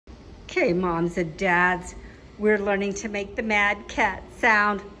Okay, moms and dads, we're learning to make the mad cat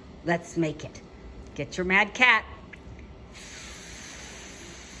sound. Let's make it. Get your mad cat.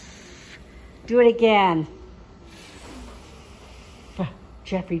 Do it again.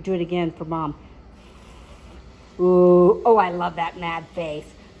 Jeffrey, do it again for mom. Ooh, oh, I love that mad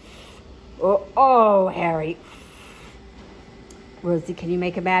face. Oh, Harry. Rosie, can you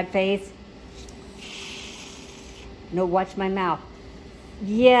make a mad face? No, watch my mouth.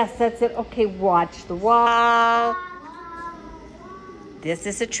 Yes, that's it. Okay, watch the wall. This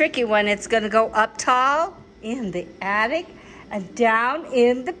is a tricky one. It's going to go up tall in the attic and down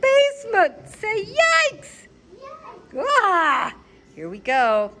in the basement. Say yikes! Ah, here we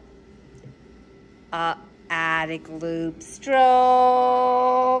go. Attic loop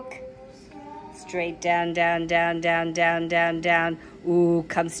stroke. Straight down, down, down, down, down, down, down. Ooh,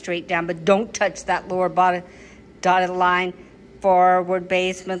 come straight down, but don't touch that lower bottom dotted line. Forward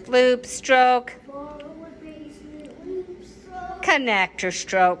basement loop stroke. Forward basement loop stroke. Connector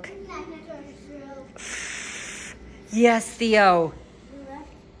stroke. Connector stroke. Yes, Theo.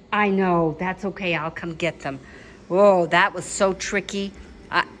 I know. That's okay. I'll come get them. Whoa, that was so tricky.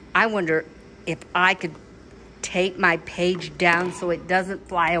 I wonder if I could tape my page down so it doesn't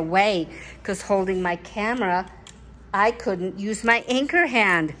fly away, because holding my camera, I couldn't use my anchor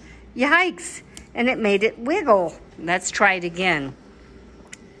hand. Yikes. And it made it wiggle. Let's try it again.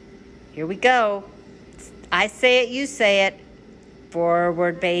 Here we go. I say it, you say it.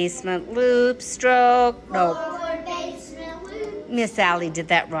 Forward basement loop stroke. No. Forward basement loop. Miss Allie did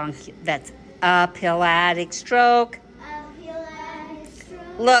that wrong. That's uphill attic stroke. Uphill attic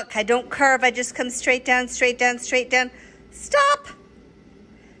stroke. Look, I don't curve. I just come straight down, straight down, straight down. Stop.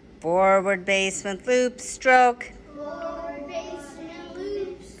 Forward basement loop stroke. Forward basement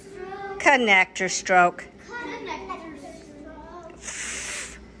loop stroke. Connector stroke. Connector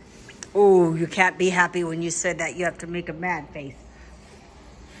stroke. Ooh, you can't be happy when you said that. You have to make a mad face.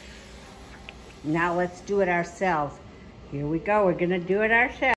 Now let's do it ourselves. Here we go. We're going to do it ourselves.